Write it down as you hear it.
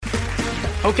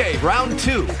Okay, round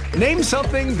 2. Name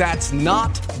something that's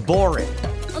not boring.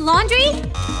 A laundry?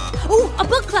 Ooh, a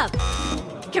book club.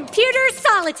 Computer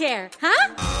solitaire,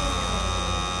 huh?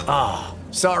 Ah,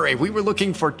 oh, sorry. We were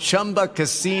looking for Chumba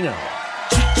Casino.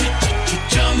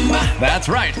 That's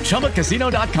right.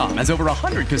 ChumbaCasino.com has over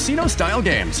 100 casino-style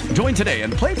games. Join today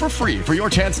and play for free for your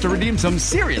chance to redeem some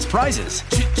serious prizes.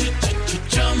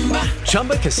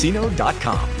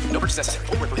 ChumbaCasino.com. No purchase necessary.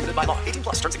 Void where prohibited by law. 18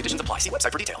 plus. Terms and conditions apply. See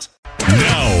website for details.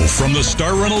 Now, from the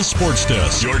Star Reynolds Sports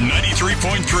Desk, your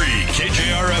 93.3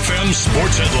 KJR-FM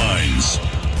Sports Headlines.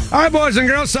 All right, boys and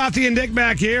girls, Softy and Dick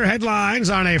back here. Headlines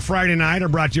on a Friday night are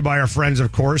brought to you by our friends,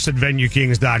 of course, at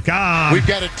VenueKings.com. We've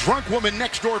got a drunk woman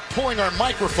next door pulling our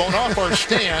microphone off our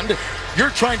stand. You're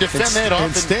trying to fend that off.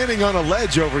 And standing on a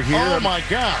ledge over here. Oh, my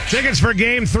gosh. Tickets for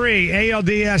Game 3,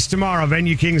 ALDS tomorrow,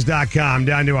 VenueKings.com,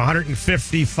 down to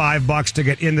 $155 to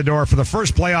get in the door for the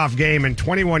first playoff game in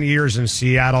 21 years in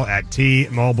Seattle at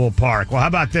T-Mobile Park. Well, how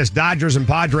about this? Dodgers and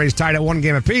Padres tied at 1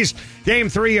 game apiece. Game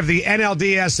 3 of the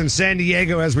NLDS in San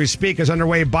Diego, as we speak, is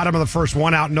underway. Bottom of the first,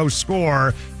 1 out, no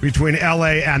score between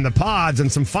LA and the Pods. And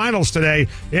some finals today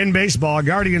in baseball.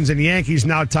 Guardians and Yankees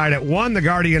now tied at 1. The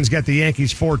Guardians get the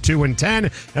Yankees 4-2-10.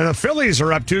 And the Phillies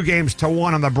are up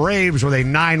 2-1 on the Braves with a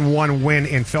 9-1 win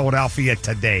in Philadelphia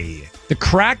today. The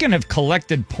Kraken have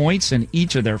collected points in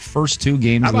each of their first 2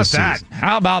 games this season.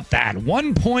 How about that?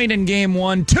 1 point in Game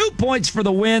 1, 2 points for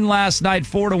the win last night,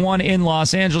 4-1 in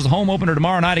Los Angeles. Home opener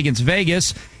tomorrow night against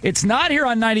Vegas. It's not here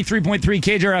on 93.3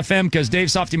 KJR-FM because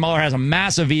Dave Softy Muller has a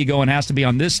massive ego and has to be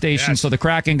on this station, so the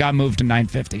Kraken got moved to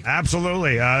 950.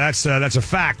 Absolutely. That's a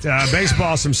fact.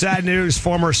 Baseball, some sad news.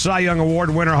 Former Cy Young Award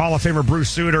winner, Hall of Famer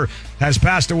Bruce Sutter has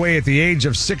passed away at the age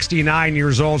of 69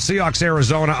 years old. Seahawks,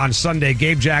 Arizona on Sunday.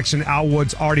 Gabe Jackson, Al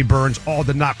Woods, Artie Burns all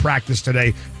did not practice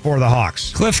today for the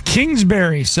Hawks. Cliff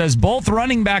Kingsbury says both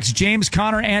running backs, James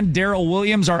Conner and Darrell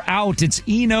Williams, are out. It's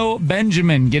Eno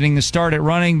Benjamin getting the start at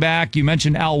running back. You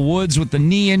mentioned Al Woods with the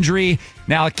knee injury.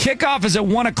 Now, kickoff is at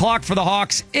 1 o'clock for the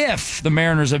Hawks if the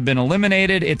Mariners have been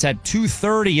eliminated. It's at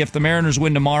 2:30 if the Mariners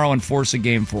win tomorrow and force a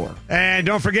Game 4. And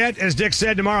don't forget, as Dick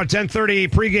said, tomorrow, 10:30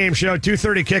 pregame show,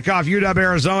 2:30 kickoff, UW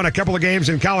Arizona. A couple of games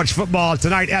in college football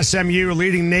tonight. SMU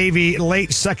leading Navy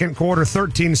late second quarter,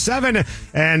 13-7.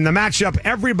 And the matchup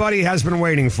everybody has been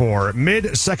waiting for,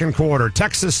 mid-second quarter,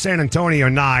 Texas, San Antonio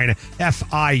 9,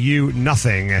 FIU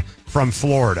nothing from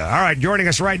Florida. All right, joining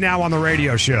us right now on the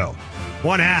radio show,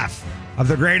 one half of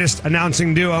the greatest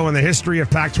announcing duo in the history of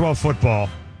Pac-12 football,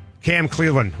 Cam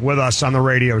Cleveland with us on the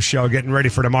radio show, getting ready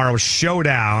for tomorrow's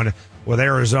showdown with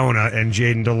Arizona and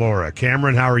Jayden de Laura.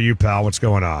 Cameron, how are you, pal? What's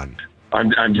going on?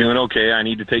 I'm doing okay. I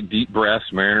need to take deep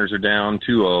breaths. Mariners are down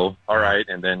 2-0. All right,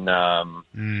 and then but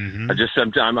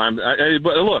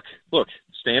look,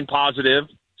 staying positive,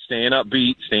 staying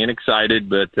upbeat, staying excited,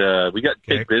 but we got to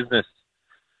take business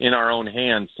in our own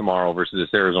hands tomorrow versus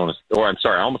this Arizona. Or I'm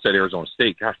sorry, I almost said Arizona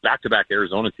State. Gosh, back-to-back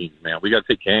Arizona teams, man. We got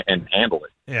to take and handle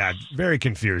it. Yeah, very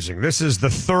confusing. This is the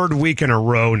 3rd week in a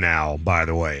row now, by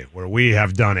the way, where we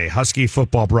have done a Husky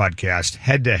football broadcast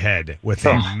head-to-head with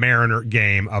a Mariner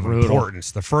game of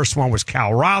importance. The first one was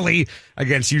Cal Raleigh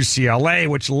against UCLA,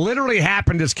 which literally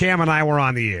happened as Cam and I were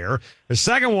on the air. The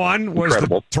second one was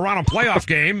the Toronto playoff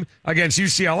game against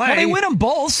UCLA. Well, they win them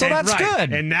both, so that's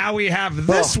good. And now we have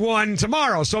this one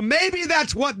tomorrow. So maybe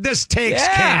that's what this takes,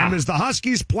 Cam, is the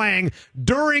Huskies playing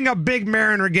during a big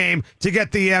Mariner game to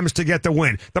get the M's to get the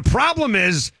win. The problem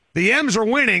is the M's are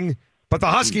winning, but the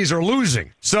Huskies are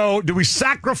losing. So do we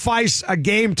sacrifice a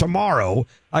game tomorrow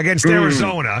against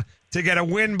Arizona to get a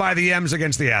win by the M's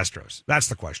against the Astros? That's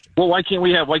the question. Well, why can't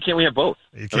we have both?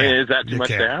 You can't. I mean, is that too much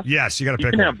to ask? Yes, you got to pick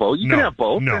one. You can have both. You can have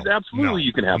both. No, absolutely,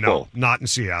 you can have both. Not in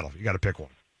Seattle. You got to pick one.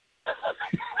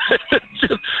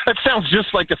 That sounds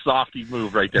just like a softy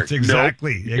move right there. That's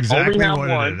exactly what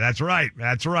one. it is.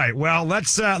 That's right. Well,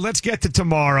 let's get to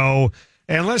tomorrow,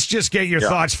 and let's just get your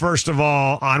thoughts first of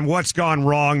all on what's gone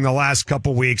wrong the last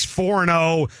couple weeks.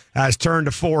 4-0 has turned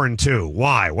to 4-2.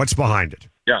 Why? What's behind it?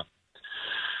 Yeah.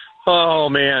 Oh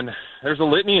man, there's a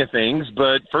litany of things,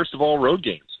 but first of all, road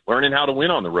games. Learning how to win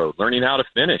on the road, learning how to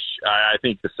finish. I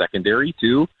think the secondary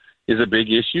too is a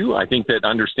big issue. I think that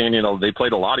understanding they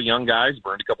played a lot of young guys,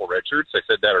 burned a couple red shirts. I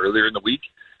said that earlier in the week.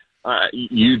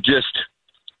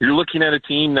 You're looking at a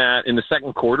team that in the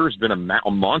second quarter has been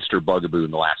a monster bugaboo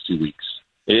in the last 2 weeks.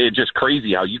 It's just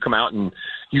crazy how you come out and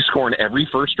you score in every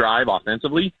first drive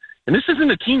offensively. And this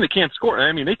isn't a team that can't score.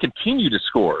 I mean, they continue to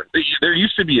score. There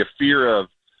used to be a fear of,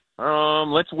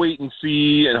 let's wait and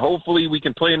see, and hopefully we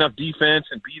can play enough defense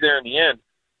and be there in the end.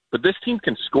 But this team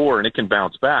can score and it can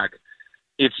bounce back.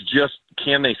 It's just,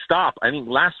 can they stop? I think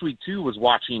last week, too, was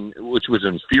watching, which was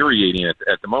infuriating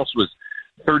at the most, was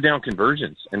third down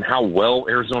conversions and how well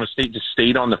Arizona State just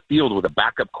stayed on the field with a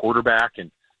backup quarterback,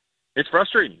 and it's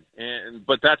frustrating.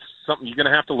 But that's something you're going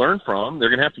to have to learn from. They're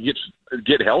going to have to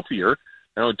get healthier.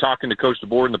 Talking to Coach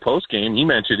DeBoer in the post game, he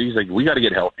mentioned, he's like, we got to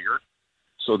get healthier.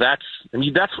 So that's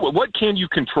what can you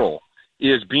control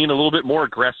is being a little bit more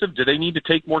aggressive. Do they need to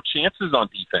take more chances on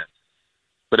defense?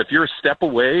 But if you're a step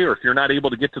away, or if you're not able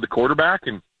to get to the quarterback,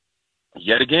 and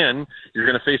yet again, you're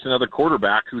going to face another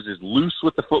quarterback who's as loose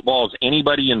with the football as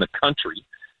anybody in the country.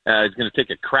 He's going to take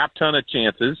a crap ton of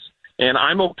chances, and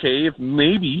I'm okay if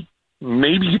maybe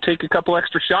you take a couple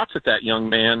extra shots at that young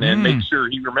man and make sure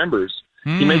he remembers.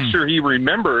 He makes sure he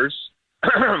remembers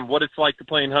what it's like to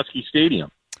play in Husky Stadium,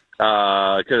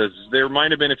 because there might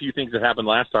have been a few things that happened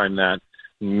last time that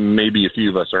maybe a few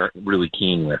of us aren't really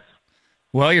keen with.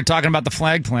 Well, you're talking about the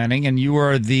flag planting, and you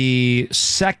are the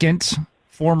second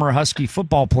former Husky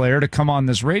football player to come on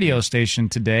this radio station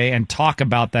today and talk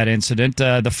about that incident.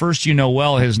 The first you know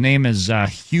well, his name is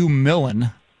Hugh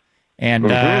Millen,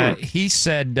 and he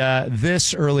said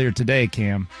this earlier today,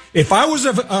 Cam. If I was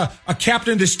a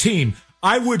captain of this team,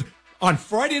 I would, on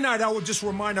Friday night, I would just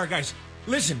remind our guys,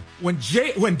 listen, when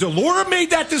DeLora made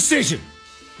that decision,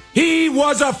 he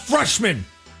was a freshman.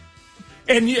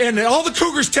 And all the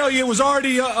Cougars tell you it was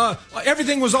already,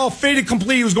 everything was all fated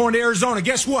complete. He was going to Arizona.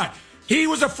 Guess what? He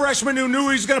was a freshman who knew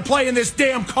he was going to play in this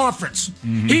damn conference.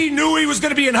 Mm-hmm. He knew he was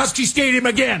going to be in Husky Stadium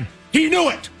again. He knew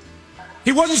it.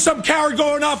 He wasn't some coward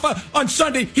going off on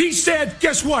Sunday. He said,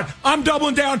 guess what? I'm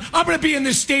doubling down. I'm going to be in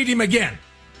this stadium again.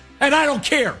 And I don't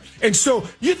care. And so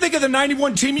you think of the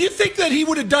 91 team. You think that he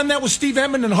would have done that with Steve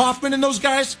Emman and Hoffman and those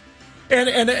guys?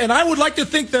 And I would like to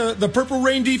think the Purple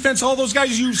Rain defense, all those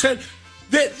guys you said,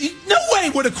 that no way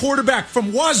would a quarterback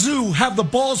from Wazoo have the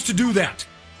balls to do that.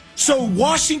 So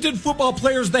Washington football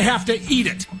players, they have to eat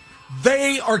it.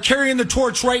 They are carrying the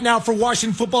torch right now for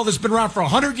Washington football that's been around for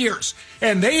 100 years.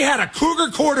 And they had a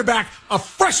Cougar quarterback, a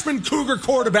freshman Cougar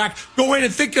quarterback, go in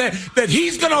and think that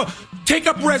he's going to take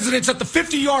up residence at the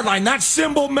 50-yard line. That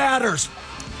symbol matters.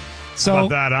 So,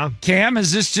 Cam,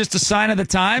 is this just a sign of the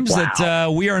times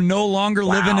that we are no longer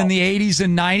living in the 80s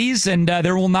and 90s, and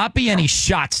there will not be any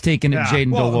shots taken at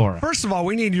Jayden DeLora? First of all,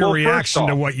 we need your reaction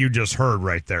to what you just heard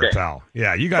right there, pal.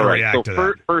 Yeah, you got to react to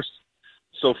that.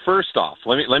 First off,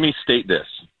 let me state this.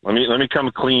 Let me come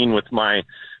clean with my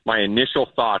initial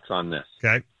thoughts on this.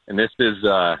 Okay. And this is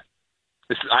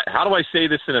how do I say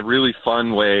this in a really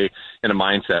fun way, in a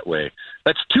mindset way?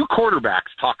 That's two quarterbacks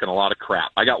talking a lot of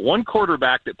crap. I got one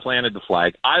quarterback that planted the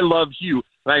flag. I love Hugh,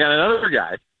 and I got another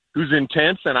guy who's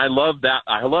intense, and I love that.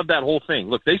 I love that whole thing.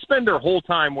 Look, they spend their whole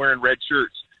time wearing red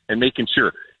shirts and making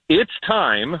sure it's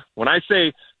time. When I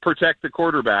say protect the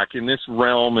quarterback in this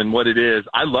realm and what it is,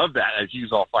 I love that as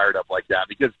Hugh's all fired up like that,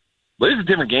 because this is a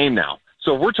different game now.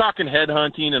 So if we're talking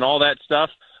headhunting and all that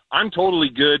stuff, I'm totally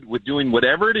good with doing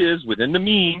whatever it is within the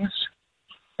means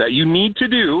that you need to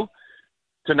do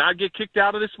to not get kicked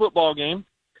out of this football game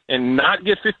and not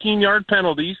get 15-yard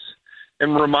penalties,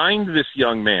 and remind this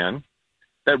young man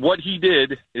that what he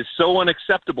did is so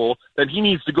unacceptable that he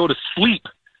needs to go to sleep,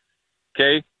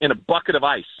 okay, in a bucket of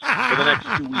ice for the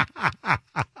next 2 weeks.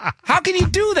 How can you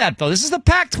do that, though? This is the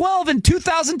Pac-12 in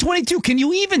 2022. Can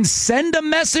you even send a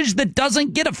message that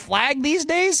doesn't get a flag these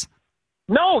days?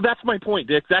 No, that's my point,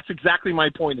 Dick. That's exactly my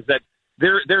point, is that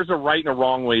there's a right and a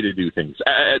wrong way to do things.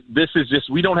 This is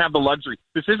just, we don't have the luxury.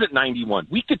 This isn't 91.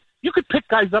 You could pick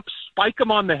guys up, spike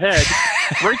them on the head,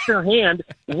 break their hand,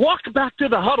 walk back to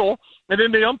the huddle, and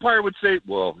then the umpire would say,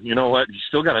 well, you know what? You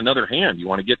still got another hand. You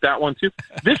want to get that one too?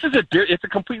 This is it's a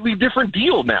completely different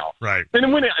deal now. Right.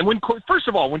 And when first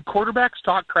of all, when quarterbacks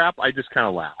talk crap, I just kind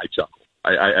of laugh. I chuckle.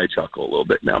 I chuckle a little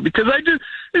bit now, because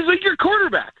it's like, you're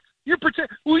quarterback.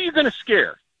 Who are you going to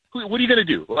scare? What are you going to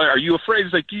do? Are you afraid?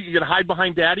 It's like you're going to hide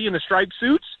behind daddy in the striped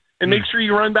suits and make sure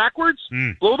you run backwards?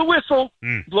 Blow the whistle.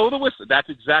 Blow the whistle. That's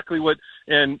exactly what,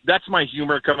 and that's my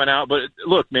humor coming out. But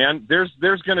look, man, there's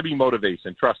going to be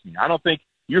motivation. Trust me. I don't think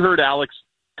you heard Alex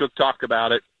Cook talk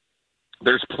about it.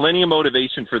 There's plenty of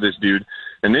motivation for this dude.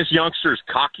 And this youngster's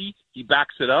cocky. He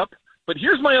backs it up. But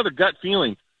here's my other gut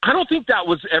feeling. I don't think that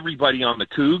was everybody on the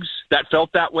Cougs that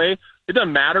felt that way. It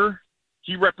doesn't matter.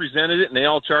 He represented it, and they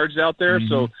all charged out there. Mm-hmm.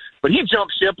 So, but he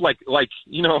jumped ship like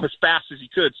as fast as he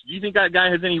could. So do you think that guy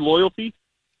has any loyalty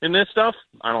in this stuff?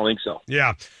 I don't think so.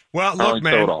 Yeah. Well, look,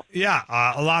 man.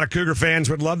 A lot of Cougar fans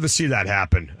would love to see that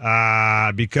happen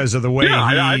because of the way. Yeah,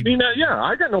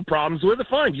 I got no problems with it.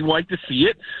 Fine, you like to see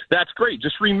it. That's great.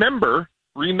 Just remember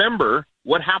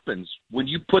what happens when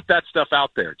you put that stuff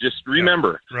out there. Just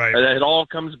remember that it all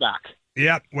comes back.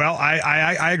 Yeah, well,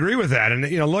 I agree with that. And,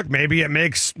 look, maybe it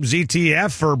makes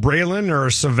ZTF or Braylon or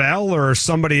Savell or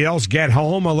somebody else get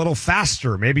home a little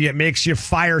faster. Maybe it makes you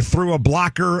fire through a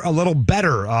blocker a little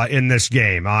better in this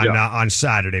game on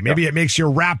Saturday. Maybe it makes you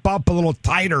wrap up a little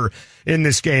tighter in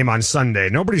this game on Sunday.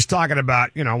 Nobody's talking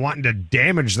about, wanting to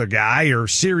damage the guy or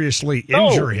seriously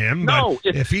injure him. But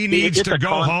if he needs to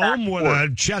go home with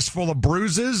a chest full of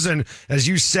bruises and, as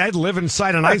you said, live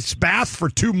inside an ice bath for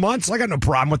 2 months, I got no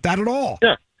problem with that at all.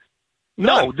 Yeah.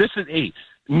 No, this is a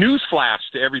newsflash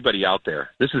to everybody out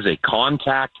there. This is a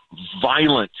contact,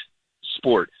 violent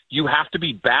sport. You have to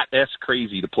be bat-esque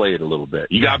crazy to play it a little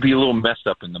bit. You got to be a little messed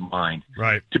up in the mind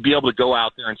to be able to go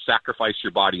out there and sacrifice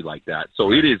your body like that.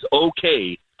 So it is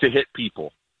okay to hit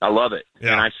people. I love it.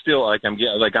 Yeah. And I still, I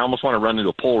almost want to run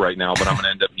into a pole right now, but I'm going to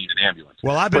end up needing an ambulance.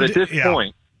 But at this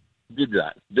point, did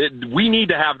that. We need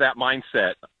to have that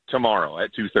mindset tomorrow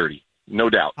at 2:30. No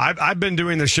doubt. I've been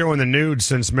doing the show in the nude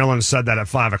since Millen said that at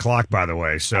 5 o'clock, by the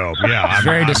way. So, yeah.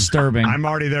 Very disturbing. I'm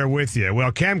already there with you.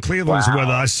 Well, Cam Cleveland's with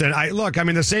us. And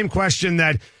the same question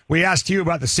that we asked you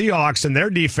about the Seahawks and their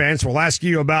defense, we'll ask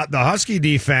you about the Husky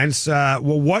defense.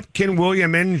 What can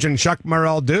William Inge and Chuck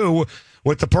Morrell do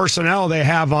with the personnel they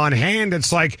have on hand?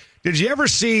 It's like, did you ever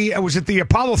see, was it the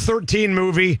Apollo 13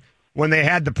 movie? When they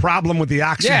had the problem with the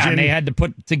oxygen. Yeah, and they had to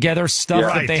put together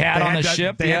stuff that they had on the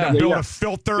ship. They had to build a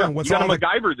filter. Yeah, and with you got all to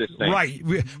MacGyver this thing. Right.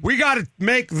 We got to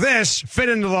make this fit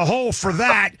into the hole for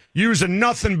that using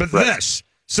nothing but this.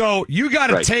 So you got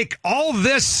to take all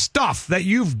this stuff that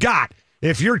you've got,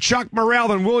 if you're Chuck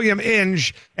Morrell and William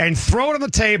Inge, and throw it on the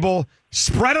table,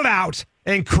 spread it out,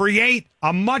 and create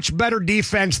a much better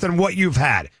defense than what you've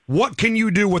had. What can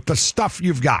you do with the stuff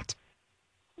you've got?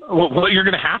 Well, what you're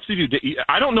going to have to do,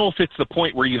 I don't know if it's the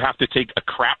point where you have to take a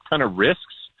crap ton of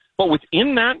risks, but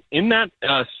within that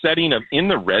setting of in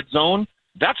the red zone,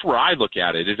 that's where I look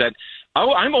at it, is that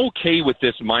I'm okay with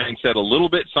this mindset a little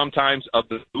bit sometimes of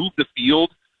the move the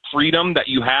field freedom that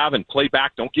you have and play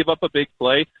back. Don't give up a big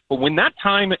play. But when that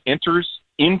time enters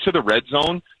into the red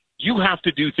zone, you have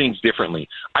to do things differently.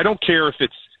 I don't care if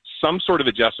it's some sort of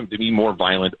adjustment to be more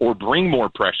violent or bring more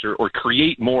pressure or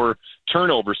create more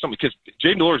turnovers, because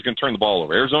Jayden de Laura is going to turn the ball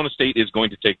over. Arizona State is going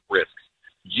to take risks.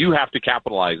 You have to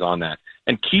capitalize on that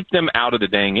and keep them out of the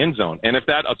dang end zone. And if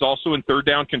that is also in third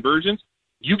down conversions,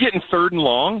 you get in third and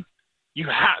long,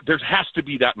 there has to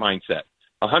be that mindset,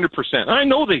 100%. And I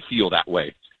know they feel that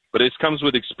way, but it comes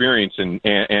with experience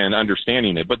and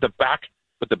understanding it. But the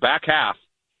back half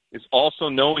is also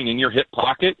knowing in your hip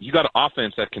pocket, you got an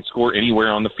offense that can score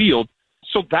anywhere on the field.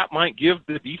 So that might give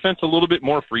the defense a little bit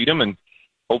more freedom, and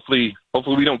hopefully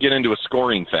we don't get into a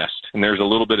scoring fest and there's a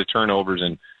little bit of turnovers.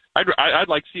 And I'd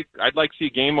like to see a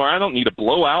game where I don't need a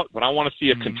blowout, but I want to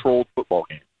see a controlled football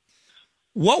game.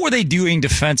 What were they doing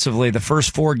defensively the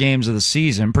first 4 games of the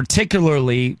season,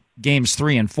 particularly games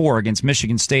 3 and 4 against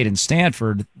Michigan State and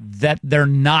Stanford, that they're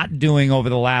not doing over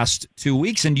the last 2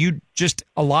 weeks? And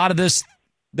a lot of this,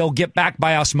 they'll get back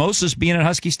by osmosis being at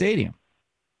Husky Stadium.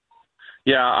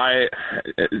 Yeah,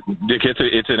 Dick,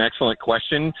 it's an excellent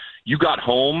question. You got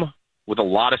home with a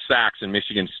lot of sacks in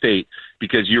Michigan State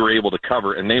because you were able to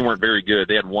cover, and they weren't very good.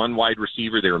 They had one wide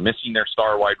receiver. They were missing their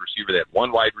star wide receiver. They had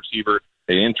one wide receiver.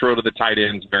 They didn't throw to the tight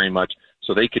ends very much,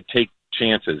 so they could take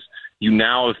chances. You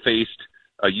now have faced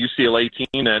a UCLA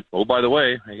team that, oh, by the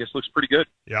way, I guess looks pretty good.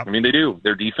 Yep. I mean, they do.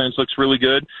 Their defense looks really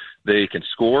good. They can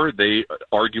score. They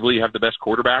arguably have the best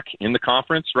quarterback in the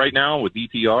conference right now with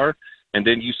DTR. And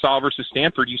then you saw versus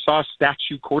Stanford, you saw a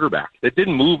statue quarterback that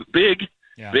didn't move, big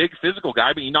physical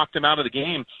guy, but you knocked him out of the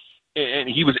game, and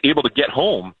he was able to get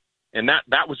home, and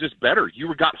that was just better.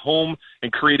 You got home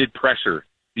and created pressure.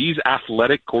 These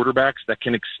athletic quarterbacks that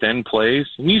can extend plays,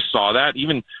 and you saw that,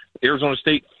 even Arizona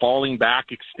State falling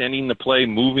back, extending the play,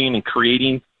 moving and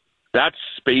creating that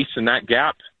space and that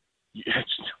gap.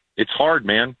 It's hard,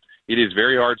 man. It is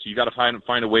very hard, so you got to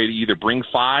find a way to either bring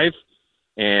 5,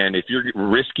 and if you're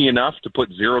risky enough to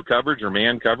put 0 coverage or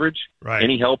man coverage,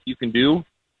 any help you can do,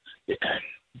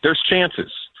 there's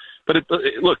chances. But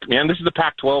look, man, this is the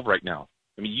Pac-12 right now.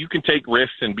 I mean, you can take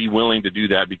risks and be willing to do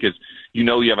that because you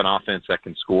know you have an offense that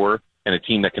can score and a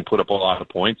team that can put up a lot of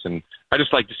points. And I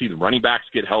just like to see the running backs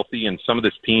get healthy and some of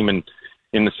this team in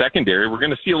the secondary. We're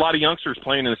going to see a lot of youngsters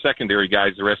playing in the secondary,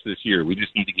 guys, the rest of this year. We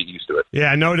just need to get used to it.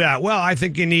 Yeah, no doubt. Well, I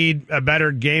think you need a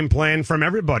better game plan from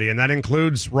everybody, and that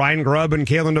includes Ryan Grubb and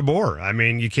Kalen DeBoer. I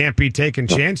mean, you can't be taking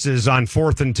chances on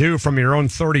 4th and 2 from your own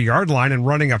 30-yard line and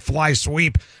running a fly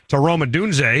sweep to Roma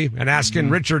Dunze and asking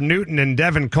Richard Newton and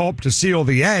Devin Culp to seal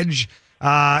the edge.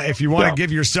 if you want to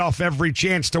give yourself every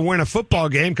chance to win a football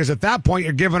game, because at that point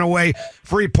you're giving away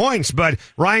free points. But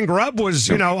Ryan Grubb was,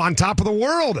 on top of the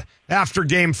world after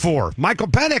Game 4. Michael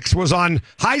Penix was on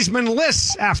Heisman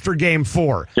lists after Game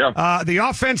 4. Yeah. The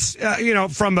offense,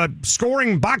 from a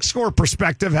box score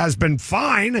perspective, has been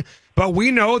fine, but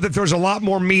we know that there's a lot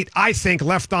more meat, I think,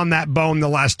 left on that bone the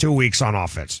last 2 weeks on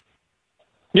offense.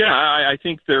 Yeah, I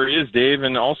think there is, Dave.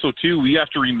 And also, too, we have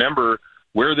to remember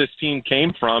where this team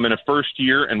came from in a first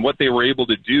year and what they were able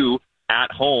to do at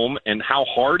home and how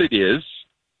hard it is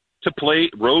to play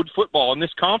road football in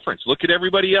this conference. Look at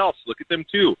everybody else. Look at them,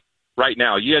 too, right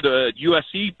now. You had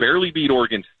USC barely beat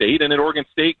Oregon State, and then Oregon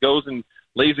State goes and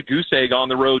lays a goose egg on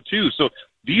the road, too. So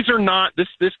these are not –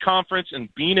 this conference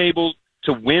and being able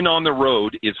to win on the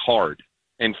road is hard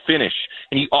and finish.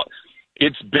 And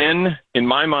it's been, in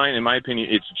my mind, in my opinion,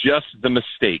 it's just the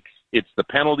mistakes. It's the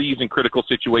penalties in critical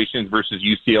situations versus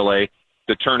UCLA,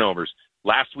 the turnovers.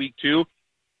 Last week, too,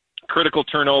 critical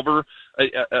turnover,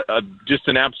 just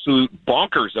an absolute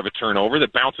bonkers of a turnover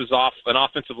that bounces off an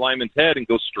offensive lineman's head and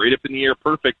goes straight up in the air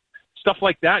perfect. Stuff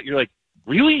like that, you're like,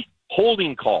 really?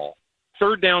 Holding call,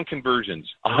 third down conversions,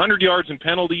 100 yards in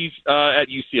penalties at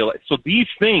UCLA. So these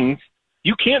things,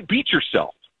 you can't beat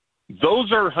yourself.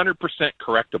 Those are 100%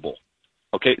 correctable.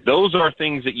 Okay, those are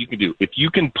things that you can do. If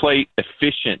you can play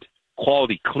efficient,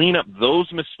 quality, clean up those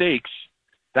mistakes,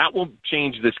 that will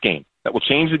change this game. That will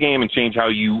change the game and change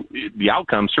the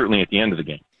outcome, certainly at the end of the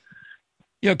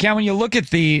game. Cam, when you look at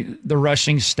the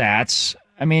rushing stats,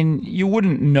 I mean, you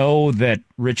wouldn't know that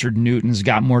Richard Newton's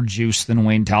got more juice than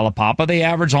Wayne Talapapa. They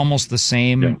average almost the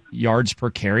same yards per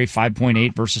carry,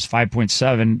 5.8 versus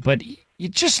 5.7, but you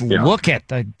just look at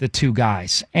the two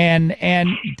guys, and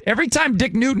every time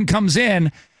Dick Newton comes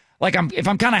in, if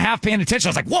I'm kind of half paying attention, I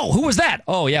was like, whoa, who was that?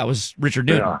 Oh, yeah, it was Richard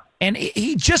Newton. Yeah. And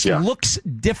he just looks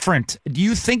different. Do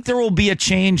you think there will be a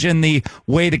change in the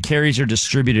way the carries are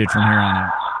distributed from here on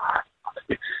out?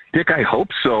 Dick, I hope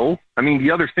so. I mean,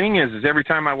 the other thing is every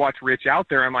time I watch Rich out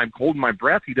there, I'm like holding my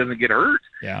breath. He doesn't get hurt.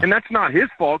 Yeah. And that's not his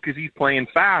fault because he's playing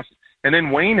fast. And then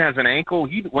Wayne has an ankle.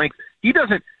 He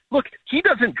doesn't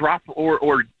drop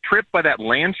or trip by that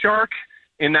land shark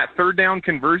in that third down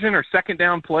conversion or second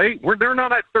down play. Where they're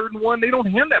not at 3rd and 1. They don't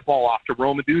hand that ball off to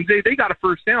Rome Odunze. They got a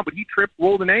first down, but he tripped,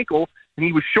 rolled an ankle, and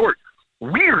he was short.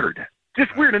 Weird.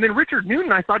 Just weird. And then Richard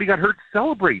Newton, I thought he got hurt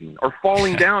celebrating or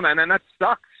falling down, and that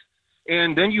sucks.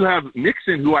 And then you have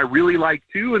Nixon, who I really like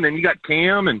too, and then you got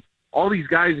Cam and all these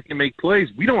guys that can make plays.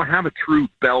 We don't have a true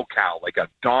bell cow, like a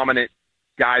dominant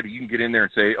guy that you can get in there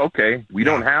and say, okay, we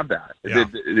don't have that. Yeah.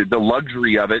 The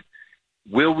luxury of it.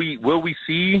 Will we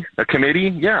see a committee?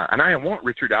 Yeah, and I want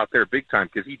Richard out there big time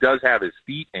because he does have his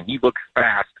feet and he looks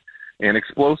fast and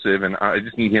explosive, and I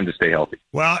just need him to stay healthy.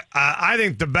 Well, I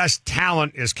think the best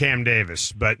talent is Cam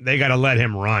Davis, but they got to let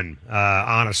him run,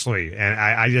 honestly. And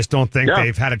I just don't think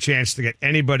they've had a chance to get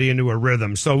anybody into a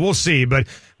rhythm. So we'll see. But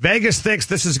Vegas thinks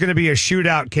this is going to be a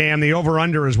shootout, Cam. The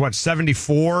over-under is,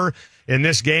 74 in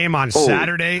this game on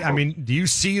Saturday? I mean, do you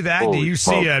see that? Do you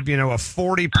see a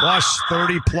 40-plus,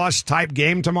 30-plus type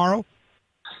game tomorrow?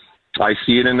 I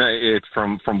see it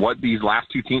from what these last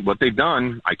two teams, what they've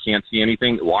done. I can't see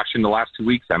anything. Watching the last 2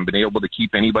 weeks, I haven't been able to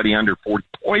keep anybody under 40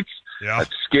 points. Yeah.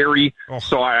 That's scary. Oh.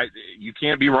 So you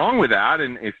can't be wrong with that.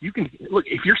 And if you can look,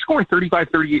 if you're scoring 35,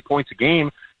 38 points a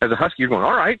game as a Husky, you're going,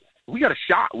 all right, we got a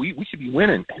shot. We should be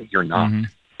winning. You're not in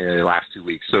the last 2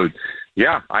 weeks. So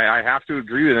yeah, I have to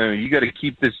agree with them. You got to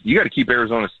keep this. You got to keep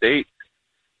Arizona State.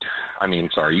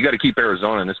 You got to keep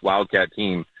Arizona and this Wildcat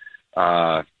team.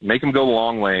 Make them go the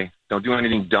long way. Don't do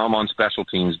anything dumb on special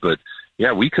teams, but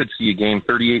yeah, we could see a game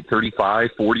 38-35,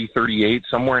 40-38,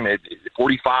 somewhere in it,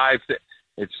 45.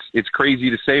 It's crazy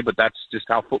to say, but that's just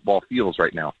how football feels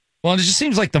right now. Well, it just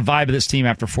seems like the vibe of this team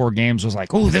after 4 games was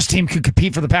like, oh, this team could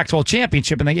compete for the Pac-12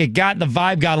 championship, and the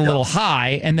vibe got a little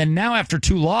high, and then now after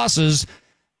 2 losses,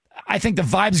 I think the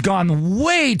vibe's gone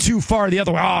way too far the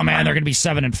other way. Oh man, they're going to be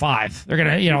 7-5. They're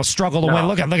going to, struggle to win.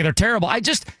 Look at, they're terrible.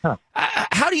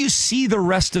 How do you see the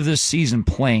rest of this season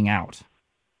playing out?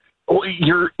 Well,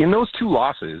 you're in those 2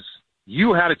 losses.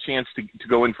 You had a chance to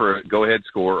go in for a go-ahead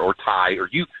score or tie, or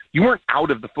you weren't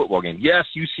out of the football game. Yes,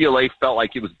 UCLA felt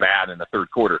like it was bad in the 3rd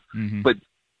quarter, but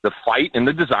the fight and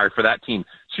the desire for that team.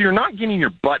 So you're not getting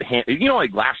your butt handed.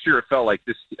 Like last year, it felt like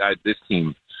this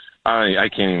team. I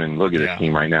can't even look at this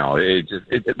team right now.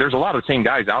 There's a lot of the same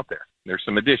guys out there. There's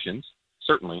some additions,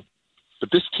 certainly. But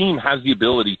this team has the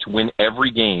ability to win every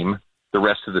game the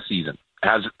rest of the season.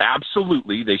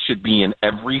 Absolutely, they should be in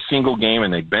every single game,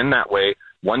 and they've been that way,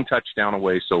 1 touchdown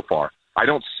away so far. I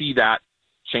don't see that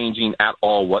changing at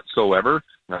all whatsoever.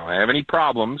 I have any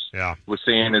problems Yeah. with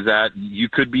saying is that you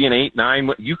could be an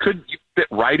 8-9. You fit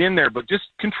right in there, but just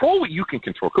control what you can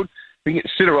control.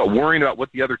 Instead of worrying about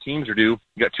what the other teams are doing.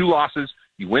 You got 2 losses.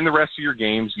 You win the rest of your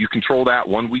games. You control that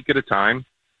 1 week at a time.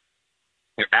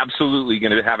 You're absolutely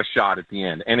going to have a shot at the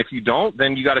end. And if you don't,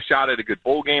 then you got a shot at a good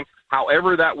bowl game.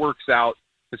 However that works out,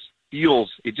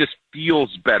 it just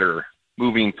feels better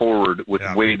moving forward with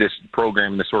the way this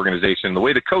program, this organization, the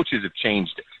way the coaches have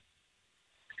changed it.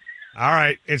 All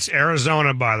right. It's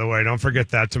Arizona, by the way. Don't forget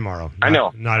that tomorrow. I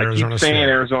know. Not I Arizona keep saying State.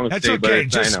 Arizona That's State, okay. but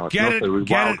Just I know. get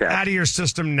it out of your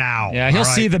system now. Yeah, he'll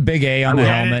see the big A on the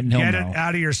helmet, and he'll get know. it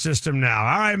out of your system now.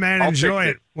 All right, man. I'll Enjoy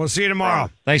fix it. We'll see you tomorrow.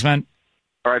 Thanks, man.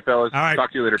 All right, fellas. All right.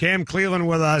 Talk to you later. Cam Cleveland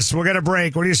with us. We'll get a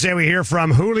break. What do you say we hear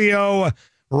from Julio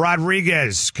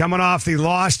Rodriguez coming off the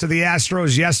loss to the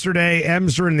Astros yesterday?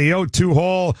 Emser in the 0-2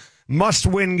 hole.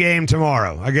 Must-win game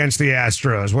tomorrow against the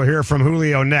Astros. We'll hear from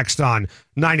Julio next on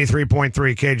 93.3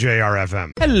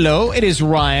 KJR-FM. Hello, it is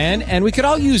Ryan, and we could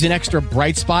all use an extra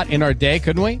bright spot in our day,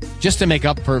 couldn't we? Just to make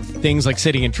up for things like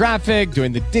sitting in traffic,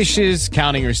 doing the dishes,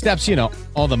 counting your steps,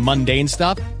 all the mundane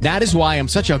stuff. That is why I'm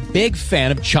such a big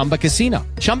fan of Chumba Casino.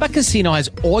 Chumba Casino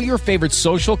has all your favorite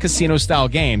social casino-style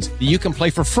games that you can play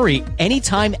for free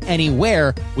anytime,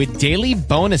 anywhere with daily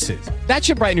bonuses. That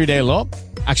should brighten your day a little.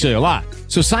 Actually, a lot.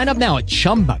 So sign up now at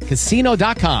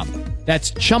ChumbaCasino.com.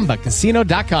 That's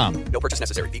ChumbaCasino.com. No purchase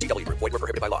necessary. VGW Group. Void where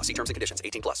prohibited by law. See terms and conditions.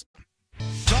 18+.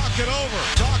 Talk it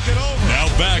over. Now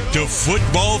back to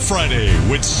Football Friday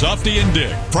with Softy and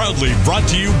Dick. Proudly brought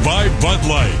to you by Bud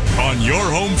Light. On your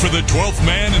home for the 12th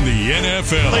man in the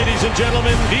NFL. Ladies and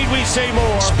gentlemen, need we say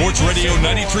more? Sports Radio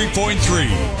 93.3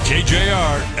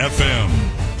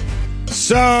 KJR-FM.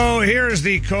 So here's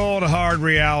the cold, hard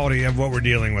reality of what we're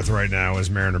dealing with right now as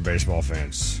Mariner baseball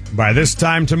fans. By this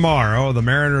time tomorrow, the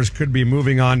Mariners could be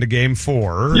moving on to Game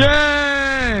 4.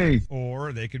 Yay!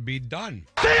 Or they could be done.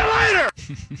 See you later!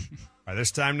 By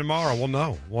this time tomorrow, we'll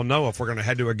know. We'll know if we're going to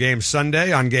head to a game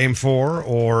Sunday on Game 4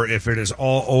 or if it is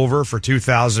all over for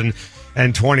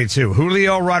 2022.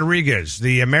 Julio Rodriguez,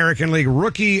 the American League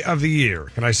Rookie of the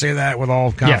Year. Can I say that with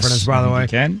all confidence, by the way? You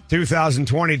can.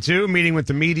 2022, meeting with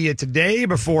the media today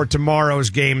before tomorrow's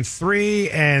Game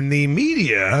 3, and the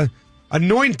media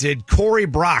anointed Corey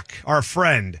Brock, our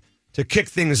friend, to kick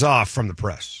things off from the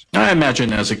press. I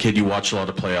imagine as a kid you watched a lot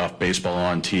of playoff baseball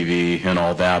on TV and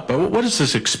all that, but what has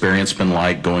this experience been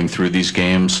like going through these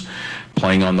games,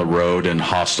 playing on the road in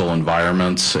hostile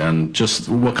environments, and just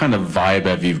what kind of vibe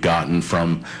have you gotten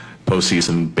from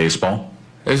postseason baseball?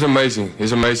 It's amazing.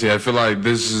 It's amazing. I feel like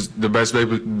this is the best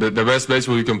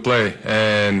baseball you can play,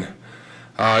 and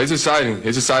it's exciting.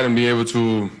 It's exciting being able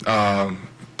to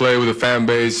play with a fan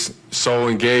base so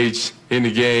engaged in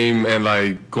the game and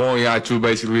like going out to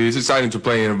basically. It's exciting to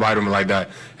play in an environment like that.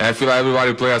 And I feel like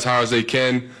everybody play as hard as they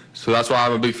can, so that's why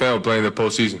I'm a big fan of playing the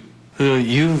postseason.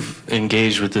 You've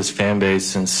engaged with this fan base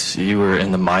since you were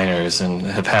in the minors and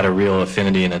have had a real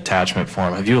affinity and attachment for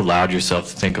them. Have you allowed yourself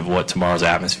to think of what tomorrow's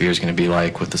atmosphere is going to be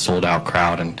like with the sold-out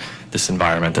crowd and this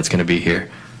environment that's going to be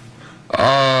here?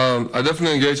 I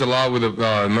definitely engage a lot with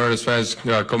the Mariners fans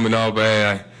coming up,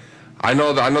 and I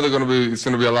know it's going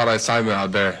to be a lot of excitement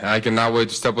out there. I cannot wait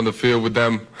to step on the field with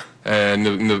them and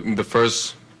in the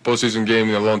first postseason game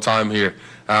in a long time here.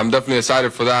 I'm definitely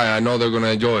excited for that. I know they're going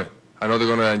to enjoy it.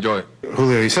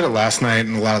 Julio, you said it last night,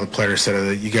 and a lot of the players said it,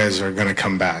 that you guys are going to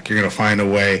come back. You're going to find a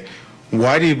way.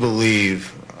 Why do you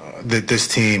believe that this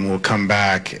team will come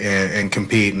back and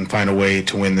compete and find a way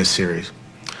to win this series?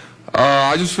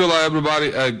 I just feel like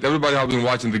everybody has been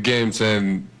watching the games,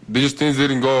 and things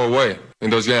didn't go away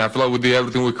in those games. I feel like we did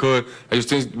everything we could. I just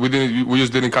think we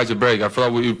just didn't catch a break. I feel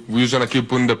like we just gonna keep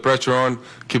putting the pressure on,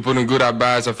 keep putting good at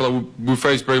bats. I feel like we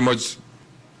faced pretty much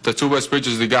the two best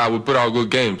pitchers they got. We put out good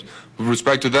games. With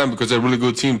respect to them because they're a really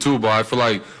good team too. But I feel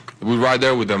like we're right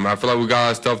there with them. I feel like we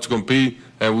got stuff to compete,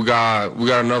 and we got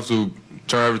enough to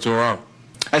turn everything around.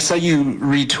 I saw you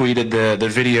retweeted the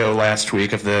video last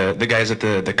week of the guys at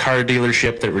the car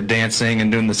dealership that were dancing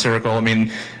and doing the circle. I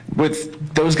mean,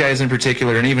 with those guys in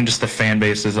particular, and even just the fan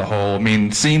base as a whole, I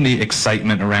mean, seeing the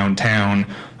excitement around town,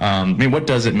 I mean, what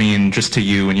does it mean just to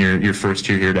you in your first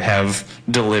year here to have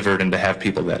delivered and to have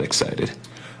people that excited?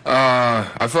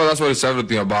 I feel like that's what it's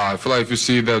everything about. I feel like if you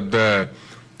see the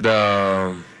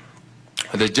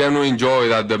genuine joy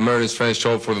that the Mariners fans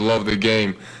show for the love of the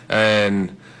game,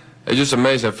 and it's just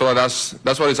amazing. I feel like that's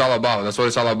what it's all about. That's what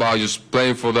it's all about, just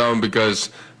playing for them,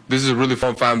 because this is a really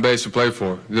fun fan base to play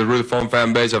for. It's a really fun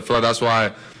fan base. I feel like that's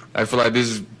why I feel like this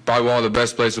is probably one of the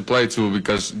best places to play to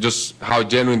because just how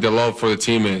genuine the love for the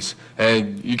team is.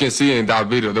 And you can see in that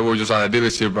video, they were just at a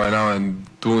dealership right now and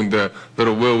doing the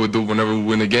little wheel we do whenever we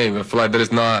win the game. I feel like there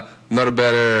is not a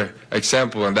better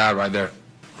example than that right there.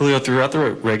 Julio, throughout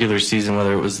the regular season,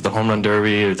 whether it was the home run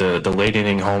derby or the late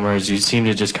inning homers, you seem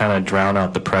to just kind of drown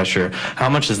out the pressure. How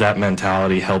much has that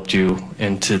mentality helped you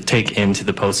to take into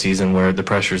the postseason where the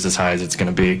pressure is as high as it's going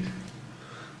to be?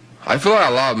 I feel like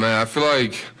a lot, man. I feel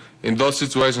like in those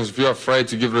situations, if you're afraid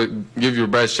to give your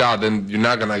best shot, then you're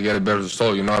not going to get a better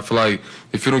result. You know, I feel like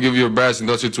if you don't give your best in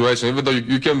those situations, even though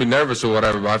you can be nervous or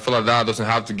whatever, but I feel like that doesn't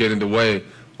have to get in the way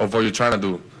of what you're trying to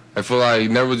do. I feel like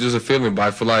never just a feeling, but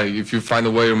I feel like if you find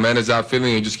a way to manage that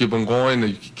feeling and just keep on going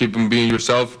and you keep on being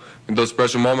yourself in those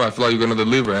pressure moments, I feel like you're going to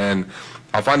deliver. And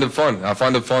I find it fun. I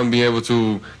find it fun being able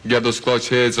to get those clutch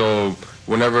hits or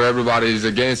whenever everybody is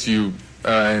against you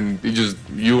and it's just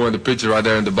you and the pitcher right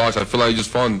there in the box. I feel like it's just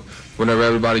fun whenever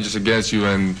everybody's just against you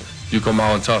and you come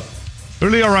out on top.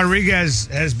 Julio Rodriguez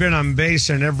has been on base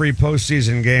in every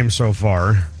postseason game so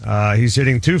far. He's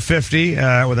hitting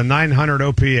 .250 with a .900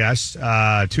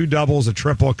 OPS, 2 doubles, a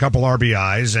triple, a couple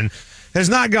RBIs, and has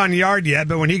not gone yard yet,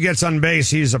 but when he gets on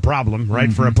base, he's a problem,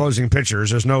 right, for opposing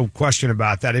pitchers. There's no question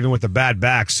about that, even with the bad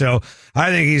back. So I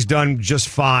think he's done just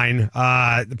fine.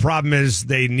 The problem is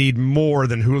they need more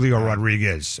than Julio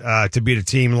Rodriguez to beat a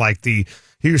team like the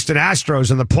Houston Astros.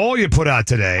 And the poll you put out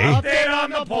today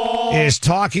is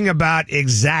talking about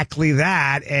exactly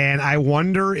that. And I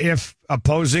wonder if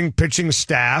opposing pitching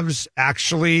staffs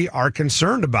actually are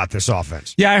concerned about this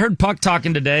offense. Yeah, I heard Puck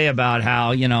talking today about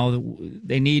how,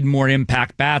 they need more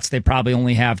impact bats. They probably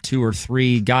only have 2 or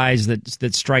 3 guys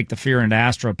that strike the fear into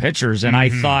Astro pitchers. And I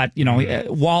thought,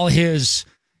 while his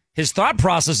thought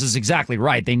process is exactly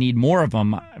right, they need more of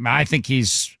them. I mean, I think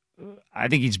he's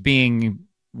being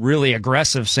really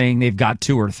aggressive saying they've got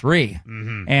 2 or 3.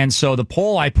 And so the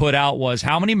poll I put out was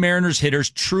how many Mariners hitters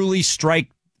truly strike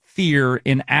fear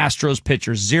in Astros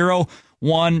pitchers? 0,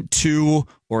 1, 2,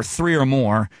 or 3 or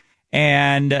more.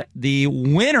 And the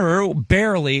winner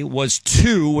barely was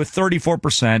 2 with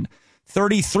 34%.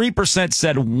 33%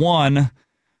 said 1.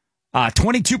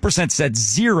 22% said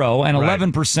 0, and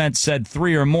 11% said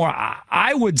 3 or more.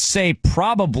 I would say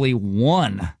probably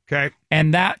 1. Okay.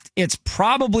 And that it's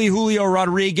probably Julio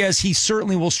Rodriguez. He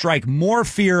certainly will strike more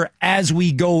fear as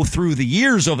we go through the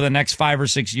years over the next 5 or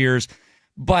 6 years.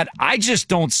 But I just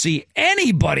don't see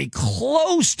anybody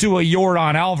close to a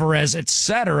Yordan Alvarez, et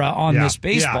cetera, on this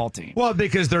baseball team. Well,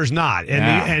 because there's not.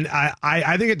 And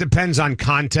I think it depends on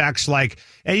context. Like,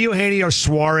 Eugenio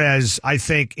Suarez, I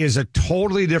think, is a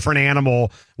totally different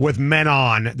animal with men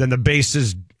on than the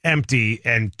bases empty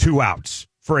and 2 outs,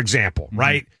 for example,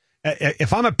 right?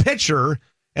 If I'm a pitcher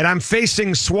and I'm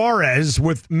facing Suarez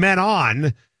with men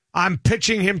on, I'm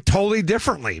pitching him totally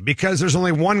differently because there's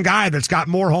only one guy that's got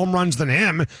more home runs than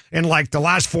him in like the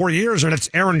last 4 years, and it's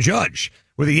Aaron Judge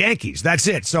with the Yankees. That's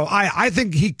it. So I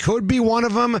think he could be one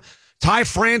of them. Ty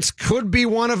France could be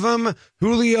one of them.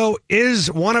 Julio is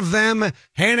one of them.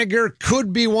 Haniger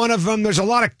could be one of them. There's a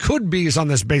lot of could-be's on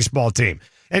this baseball team.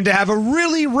 And to have a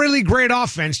really, really great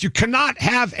offense, you cannot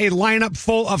have a lineup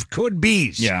full of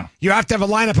could-be's. Yeah. You have to have a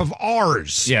lineup of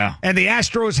R's. Yeah. And the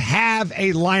Astros have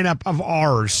a lineup of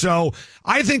R's. So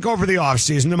I think over the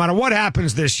offseason, no matter what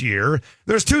happens this year,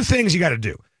 there's 2 things you got to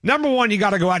do. Number 1, you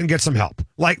got to go out and get some help.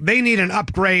 Like, they need an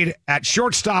upgrade at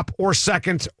shortstop or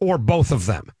second or both of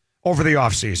them over the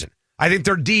offseason. I think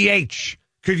their DH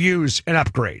could use an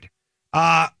upgrade.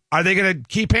 Are they going to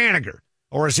keep Haniger,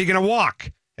 or is he going to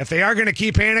walk? If they are going to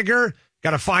keep Haniger,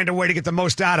 got to find a way to get the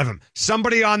most out of him.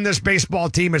 Somebody on this baseball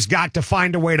team has got to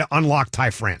find a way to unlock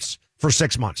Ty France for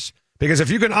 6 months. Because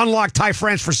if you can unlock Ty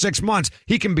France for 6 months,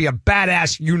 he can be a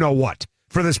badass you-know-what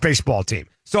for this baseball team.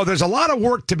 So there's a lot of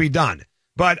work to be done.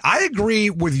 But I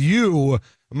agree with you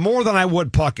more than I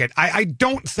would Puckett. I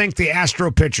don't think the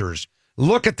Astro pitchers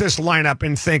look at this lineup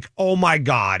and think, oh, my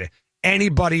God,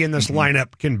 anybody in this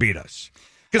lineup can beat us.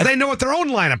 Because they know what their own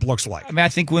lineup looks like. I mean, I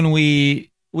think when we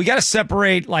got to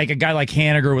separate like a guy like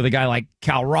Haniger with a guy like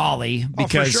Cal Raleigh,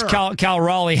 because Cal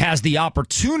Raleigh has the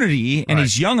opportunity and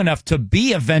he's young enough to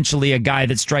be eventually a guy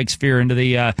that strikes fear into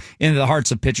the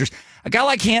hearts of pitchers. A guy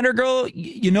like Haniger,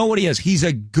 you know what he is. He's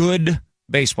a good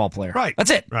baseball player. Right.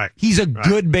 That's it. Right. He's a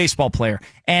good baseball player.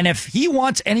 And if he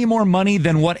wants any more money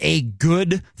than what a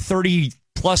good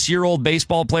 30-plus-year-old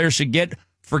baseball player should get,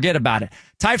 forget about it.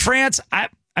 Ty France, I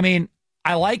mean,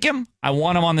 I like him. I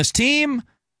want him on this team.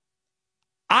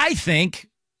 I think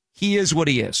he is what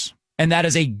he is, and that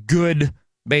is a good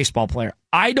baseball player.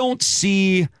 I don't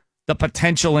see the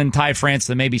potential in Ty France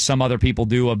that maybe some other people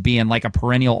do of being like a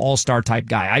perennial all-star type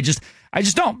guy. I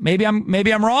just don't. Maybe I'm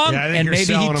wrong, Yeah, I think and you're maybe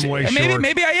selling him way short.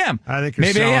 maybe I am. I think you're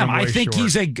maybe selling I am. him way I think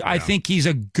short. I think he's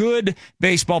a good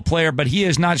baseball player, but he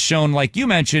has not shown, like you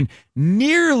mentioned,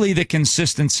 nearly the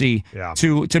consistency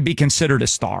to be considered a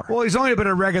star. Well, he's only been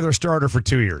a regular starter for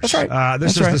 2 years. That's right.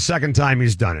 This is the second time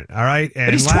he's done it. All right, and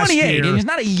but he's last 28, year, and he's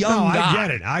not a young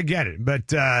guy. I get it.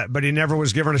 But he never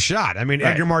was given a shot. I mean,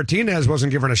 Edgar Martinez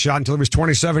wasn't given a shot until he was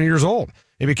 27 years old.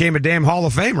 He became a damn Hall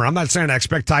of Famer. I'm not saying I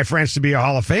expect Ty France to be a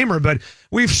Hall of Famer, but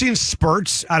we've seen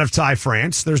spurts out of Ty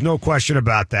France. There's no question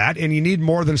about that. And you need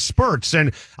more than spurts.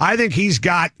 And I think he's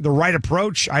got the right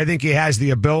approach. I think he has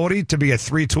the ability to be a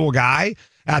three-tool guy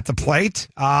at the plate.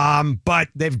 But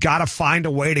they've got to find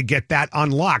a way to get that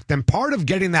unlocked. And part of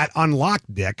getting that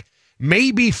unlocked, Dick, may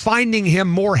be finding him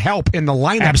more help in the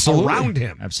lineup around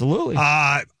him. Absolutely.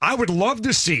 I would love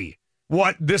to see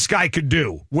what this guy could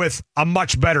do with a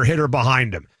much better hitter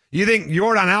behind him. You think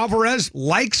Yordan Alvarez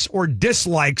likes or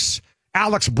dislikes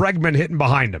Alex Bregman hitting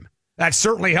behind him? That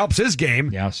certainly helps his game.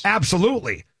 Yes.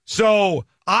 Absolutely. So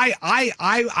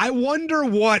I wonder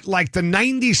what, like, the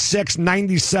 96,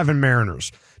 97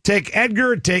 Mariners. Take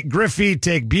Edgar, take Griffey,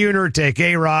 take Buhner, take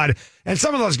A-Rod. And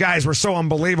some of those guys were so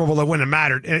unbelievable it wouldn't have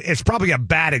mattered. It's probably a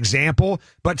bad example,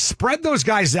 but spread those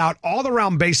guys out all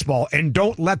around baseball and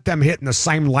don't let them hit in the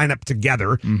same lineup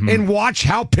together and watch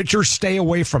how pitchers stay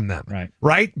away from them.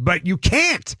 Right? But you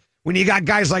can't when you got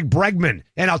guys like Bregman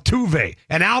and Altuve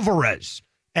and Alvarez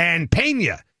and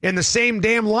Pena in the same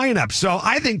damn lineup. So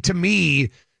I think, to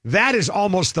me, that is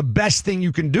almost the best thing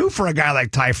you can do for a guy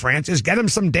like Ty France, is get him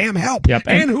some damn help. Yep.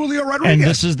 And Julio Rodriguez. And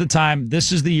this is the time.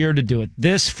 This is the year to do it.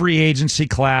 This free agency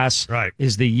class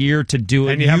is the year to do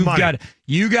it. And you have money.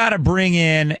 You got to bring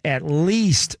in at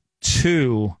least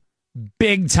 2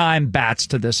 big-time bats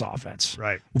to this offense.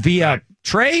 Via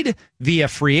trade, via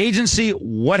free agency,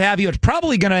 what have you. It's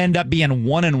probably going to end up being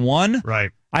 1-1. Right.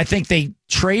 I think they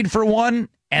trade for one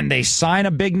and they sign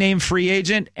a big name free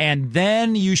agent, and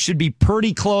then you should be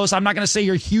pretty close. I'm not going to say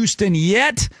you're Houston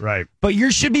yet, but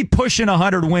you should be pushing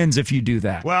 100 wins if you do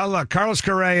that. Well, look, Carlos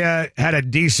Correa had a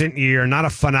decent year, not a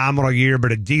phenomenal year,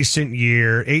 but a decent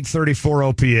year. 834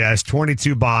 OPS,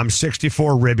 22 bombs,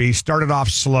 64 ribby, started off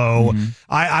slow.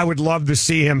 I would love to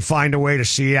see him find a way to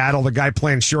Seattle. The guy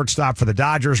playing shortstop for the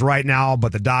Dodgers right now,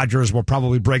 but the Dodgers will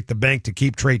probably break the bank to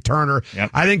keep Trey Turner.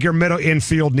 I think your middle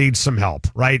infield needs some help,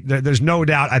 right? There's no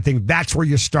doubt. I think that's where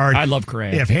you start. I love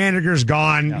Correa. If Haniger's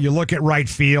gone, you look at right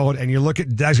field and you look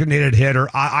at designated hitter.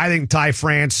 I think Ty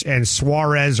France and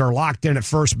Suarez are locked in at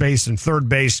first base and third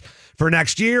base for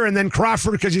next year. And then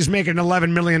Crawford, because he's making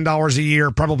 $11 million a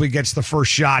year, probably gets the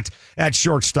first shot at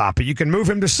shortstop. But you can move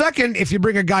him to second if you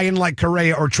bring a guy in like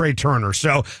Correa or Trey Turner.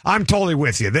 So I'm totally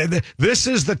with you. This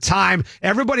is the time.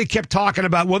 Everybody kept talking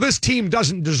about, well, this team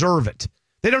doesn't deserve it.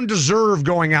 They don't deserve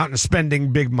going out and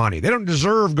spending big money. They don't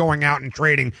deserve going out and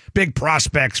trading big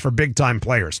prospects for big-time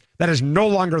players. That is no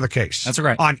longer the case. That's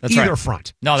right. On either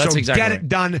front. No, that's exactly get right. it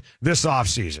done this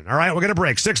offseason. All right, we're going to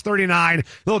break. 6:39,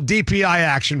 little DPI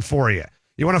action for you.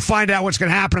 You want to find out what's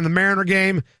going to happen in the Mariner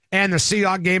game and the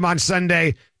Seahawks game on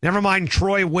Sunday? Never mind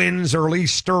Troy Wins or Lee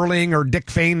Sterling or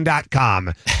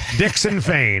DickFane.com. Dixon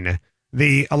Fane,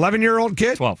 the 11-year-old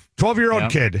kid, 12-year-old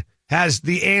kid, has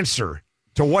the answer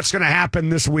to what's going to happen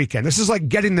this weekend. This is like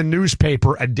getting the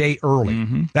newspaper a day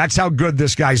early. That's how good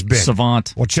this guy's been.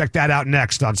 Savant. We'll check that out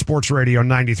next on Sports Radio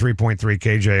 93.3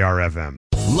 KJR-FM.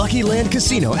 Lucky Land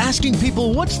Casino, asking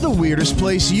people, what's the weirdest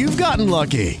place you've gotten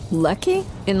lucky? Lucky?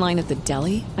 In line at the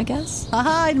deli, I guess?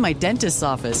 Aha, in my dentist's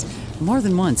office. More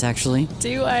than once, actually.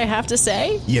 Do I have to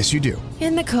say? Yes, you do.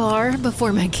 In the car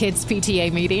before my kids'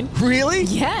 PTA meeting. Really?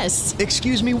 Yes.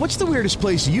 Excuse me, what's the weirdest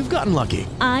place you've gotten lucky?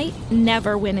 I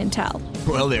never win and tell.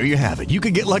 Well, there you have it. You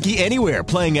can get lucky anywhere,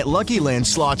 playing at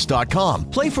LuckyLandSlots.com.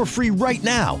 Play for free right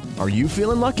now. Are you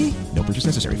feeling lucky? No purchase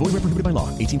necessary. Void where prohibited by law.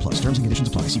 18+. Terms and conditions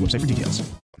apply. See website for details.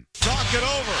 Talk it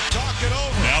over.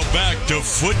 Now back to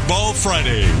Football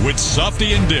Friday with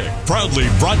Softy and Dick. Proudly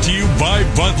brought to you by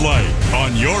Bud Light.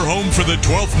 On your home for the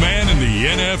 12th man in the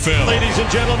NFL. Ladies and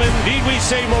gentlemen, need we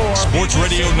say more? Sports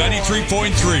Radio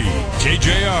 93.3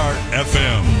 KJR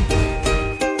FM.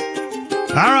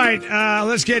 All right,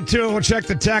 let's get to it. We'll check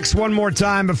the text one more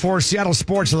time before Seattle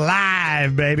Sports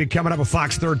Live, baby, coming up with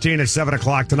Fox 13 at 7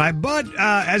 o'clock tonight. But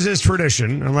as is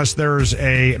tradition, unless there's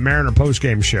a Mariner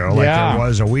postgame show like there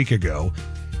was a week ago,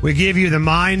 we give you the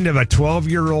mind of a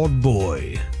 12-year-old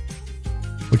boy,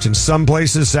 which in some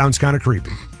places sounds kind of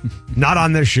creepy. Not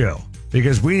on this show,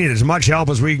 because we need as much help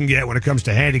as we can get when it comes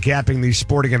to handicapping these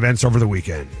sporting events over the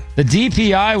weekend. The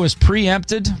DPI was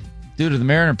preempted due to the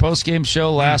Mariner postgame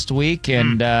show last week,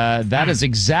 and that is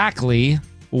exactly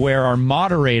where our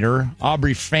moderator,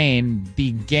 Aubrey Fain,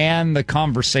 began the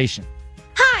conversation.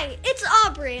 Hi, it's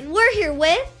Aubrey, and we're here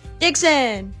with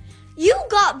Dixon. You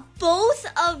got both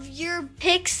of your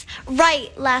picks right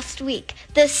last week,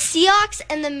 the Seahawks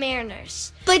and the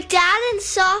Mariners. But Dad and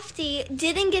Softy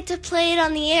didn't get to play it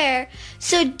on the air,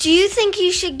 so do you think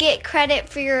you should get credit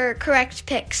for your correct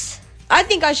picks? I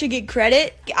think I should get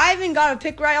credit. I haven't got a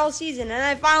pick right all season, and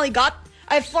I finally got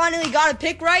a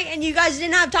pick right, and you guys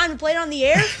didn't have time to play it on the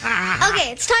air?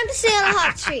 Okay, it's time to stay on the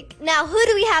hot streak. Now, who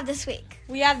do we have this week?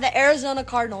 We have the Arizona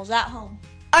Cardinals at home.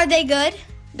 Are they good?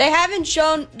 They haven't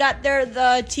shown that they're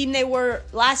the team they were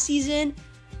last season,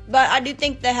 but I do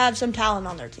think they have some talent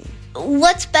on their team.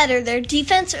 What's better, their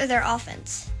defense or their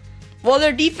offense? Well,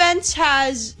 their defense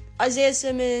has Isaiah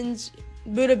Simmons,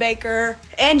 Budda Baker,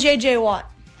 and J.J.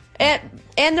 Watt. And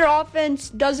their offense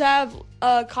does have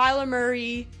Kyler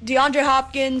Murray. DeAndre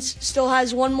Hopkins still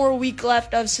has one more week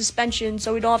left of suspension,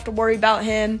 so we don't have to worry about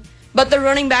him. But the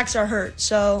running backs are hurt,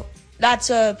 so that's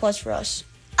a plus for us.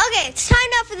 Okay, it's time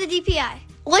now for the DPI.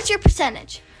 What's your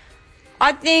percentage?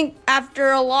 I think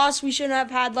after a loss we shouldn't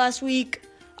have had last week,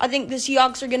 I think the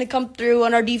Seahawks are going to come through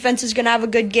and our defense is going to have a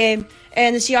good game,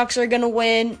 and the Seahawks are going to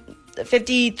win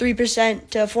 53%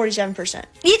 to 47%.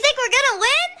 You think we're going to win?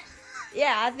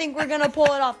 Yeah, I think we're going to pull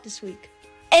it off this week.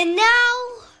 And now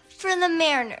for the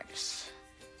Mariners.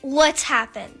 What's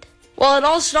happened? Well, it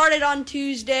all started on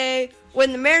Tuesday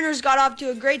when the Mariners got off to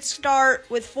a great start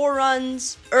with 4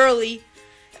 runs early,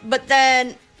 but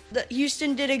then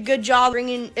Houston did a good job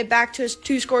bringing it back to a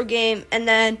 2-score game, and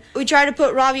then we tried to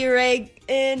put Ravi Ray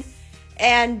in,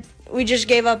 and we just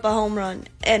gave up a home run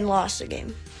and lost the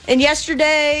game. And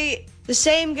yesterday, the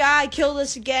same guy killed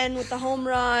us again with the home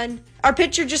run. Our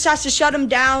pitcher just has to shut him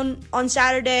down on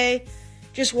Saturday,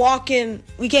 just walk him.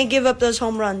 We can't give up those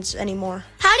home runs anymore.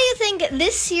 How do you think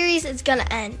this series is going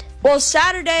to end? Well,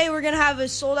 Saturday we're going to have a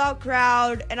sold-out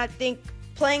crowd, and I think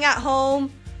playing at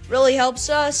home really helps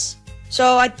us.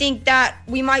 So I think that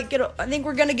we're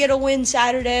going to get a win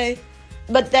Saturday,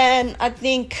 but then I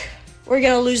think we're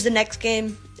going to lose the next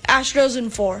game. Astros in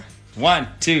 4. 1,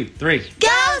 2, 3. Go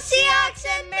Seahawks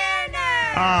and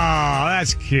Mariners! Oh,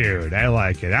 that's cute. I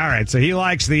like it. All right, so he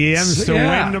likes the M's to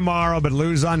win tomorrow, but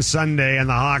lose on Sunday, and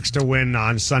the Hawks to win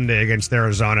on Sunday against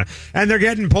Arizona. And they're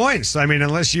getting points. I mean,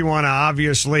 unless you want to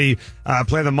obviously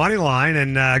play the money line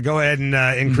and go ahead and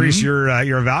increase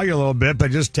your value a little bit,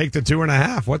 but just take the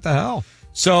 2.5. What the hell?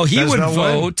 So he would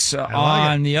vote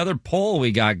on the other poll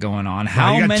we got going on.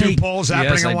 How you got many 2 polls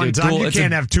happening at one time? You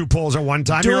can't have 2 polls at one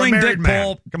time. You're a married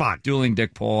man. Come on. Dueling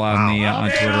Dick poll on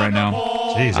Twitter right now.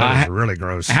 Jeez, that was really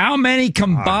gross. How many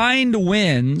combined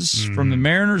wins from the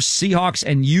Mariners, Seahawks,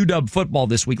 and UW football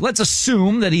this week? Let's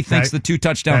assume that he thinks the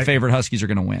 2-touchdown favorite Huskies are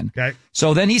going to win. Okay.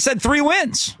 So then he said 3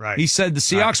 wins. Right. He said the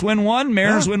Seahawks win 1,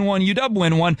 Mariners win 1, UW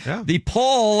win 1. Yeah. The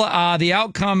poll, the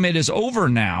outcome, it is over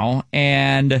now,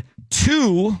 and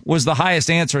 2 was the highest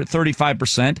answer at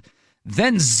 35%.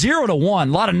 Then 0 to 1.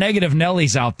 A lot of negative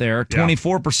Nellies out there.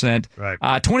 24%. Right.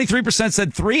 23%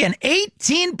 said 3, and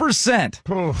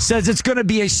 18% says it's going to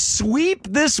be a sweep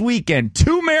this weekend.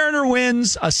 2 Mariner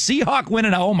wins, a Seahawk win,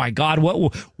 and oh my God,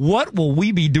 what will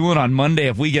we be doing on Monday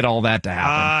if we get all that to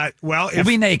happen? We'll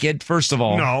be naked, first of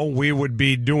all. No, we would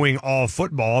be doing all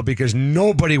football because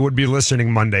nobody would be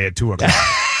listening Monday at 2 o'clock.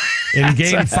 In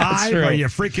Game 5? Are you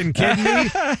freaking kidding me?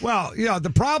 Well, the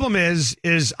problem is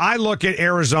I look at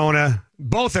Arizona,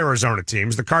 both Arizona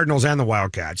teams, the Cardinals and the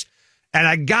Wildcats, and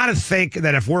I got to think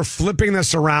that if we're flipping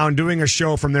this around, doing a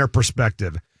show from their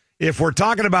perspective, if we're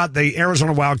talking about the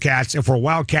Arizona Wildcats, if we're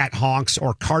Wildcat honks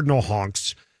or Cardinal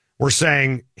honks, we're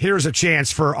saying here's a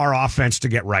chance for our offense to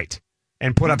get right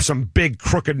and put up some big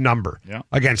crooked number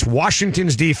against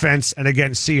Washington's defense and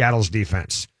against Seattle's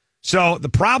defense. So the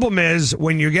problem is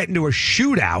when you get into a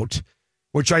shootout,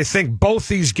 which I think both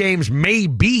these games may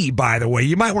be, by the way,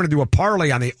 you might want to do a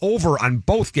parlay on the over on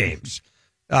both games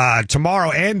tomorrow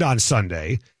and on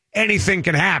Sunday. Anything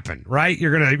can happen, right?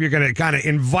 You're gonna kind of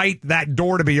invite that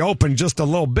door to be open just a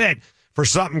little bit for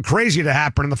something crazy to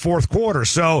happen in the fourth quarter.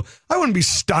 So I wouldn't be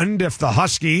stunned if the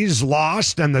Huskies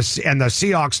lost and the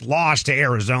Seahawks lost to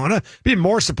Arizona. Be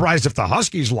more surprised if the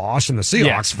Huskies lost and the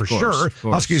Seahawks for sure.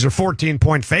 Huskies are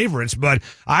 14-point favorites. But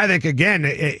I think, again,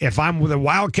 if I'm with a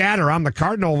Wildcat or I'm the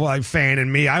Cardinal fan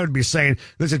in me, I would be saying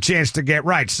there's a chance to get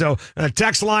right. So the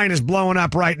text line is blowing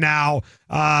up right now.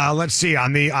 Let's see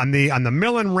on the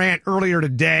Millen rant earlier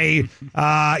today.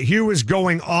 Hugh is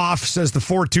going off, says the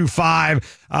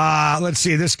 425. Let's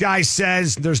see. This guy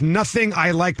says there's nothing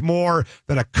I like more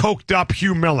than a coked up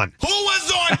Hugh Millen. Who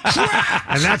was on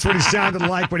And that's what he sounded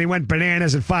like when he went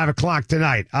bananas at 5 o'clock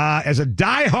tonight. As a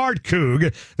diehard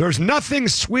Coug, there's nothing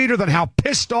sweeter than how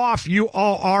pissed off you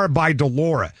all are by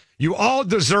Delora. You all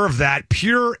deserve that.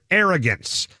 Pure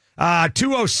arrogance.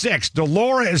 206,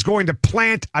 Delora is going to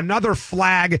plant another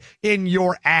flag in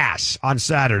your ass on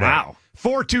Saturday. Wow.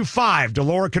 425,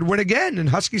 Delora could win again in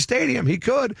Husky Stadium. He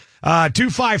could.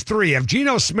 253, if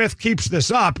Geno Smith keeps this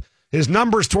up, his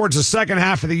numbers towards the second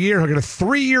half of the year, he'll get a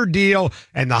 3-year deal,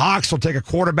 and the Hawks will take a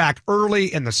quarterback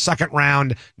early in the second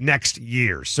round next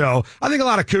year. So I think a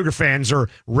lot of Cougar fans are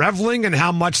reveling in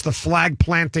how much the flag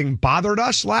planting bothered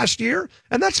us last year,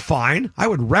 and that's fine. I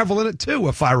would revel in it too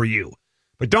if I were you.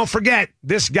 But don't forget,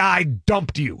 this guy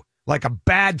dumped you like a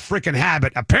bad freaking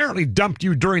habit, apparently dumped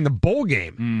you during the bowl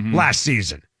game last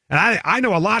season. And I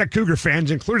know a lot of Cougar fans,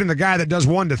 including the guy that does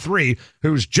 1 to 3,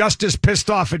 who's just as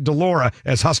pissed off at Delora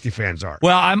as Husky fans are.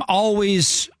 Well, I'm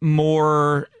always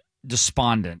more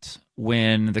despondent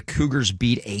when the Cougars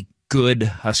beat a good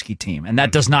Husky team, and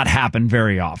that does not happen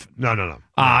very often. No.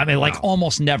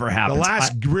 Almost never happens. The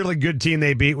last really good team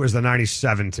they beat was the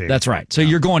 97 team. That's right. So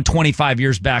you're going 25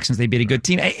 years back since they beat a good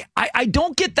team. I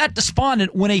don't get that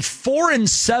despondent when a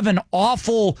 4-7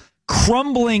 awful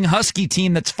crumbling Husky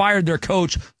team that's fired their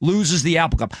coach loses the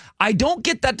Apple Cup. I don't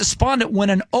get that despondent when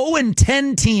an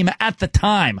 0-10 team at the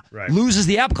time loses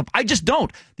the Apple Cup. I just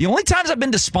don't. The only times I've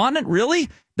been despondent, really,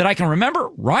 that I can remember,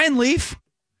 Ryan Leaf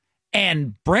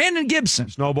and Brandon Gibson.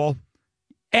 Snowball.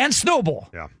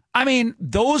 Yeah. I mean,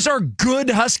 those are good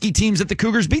Husky teams that the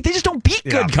Cougars beat. They just don't beat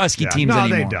good Husky teams anymore.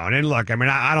 No, they don't. And look, I mean,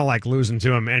 I don't like losing to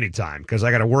them anytime because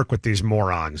I got to work with these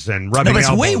morons and rubbing elbows.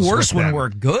 No, but it's way worse when them. we're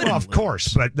good. Well, of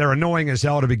course, but they're annoying as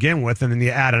hell to begin with, and then you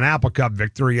add an Apple Cup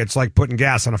victory, it's like putting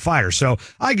gas on a fire. So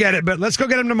I get it, but let's go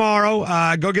get them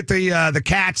tomorrow. Go get the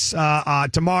Cats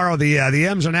tomorrow. The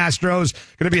M's and Astros.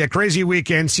 Going to be a crazy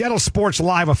weekend. Seattle Sports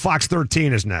Live of Fox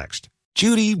 13 is next.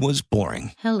 Judy was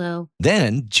boring. Hello.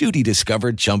 Then Judy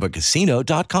discovered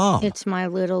ChumbaCasino.com. It's my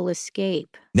little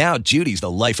escape. Now Judy's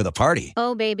the life of the party.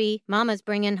 Oh, baby, mama's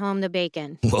bringing home the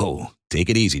bacon. Whoa, take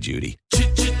it easy, Judy.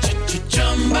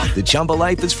 The Chumba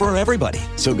life is for everybody.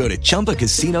 So go to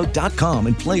ChumbaCasino.com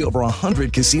and play over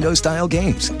 100 casino-style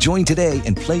games. Join today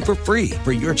and play for free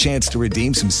for your chance to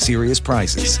redeem some serious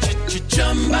prizes.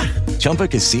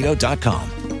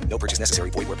 ChumbaCasino.com. No purchase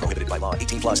necessary. Void where prohibited by law.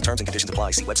 18+ terms and conditions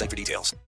apply. See website for details.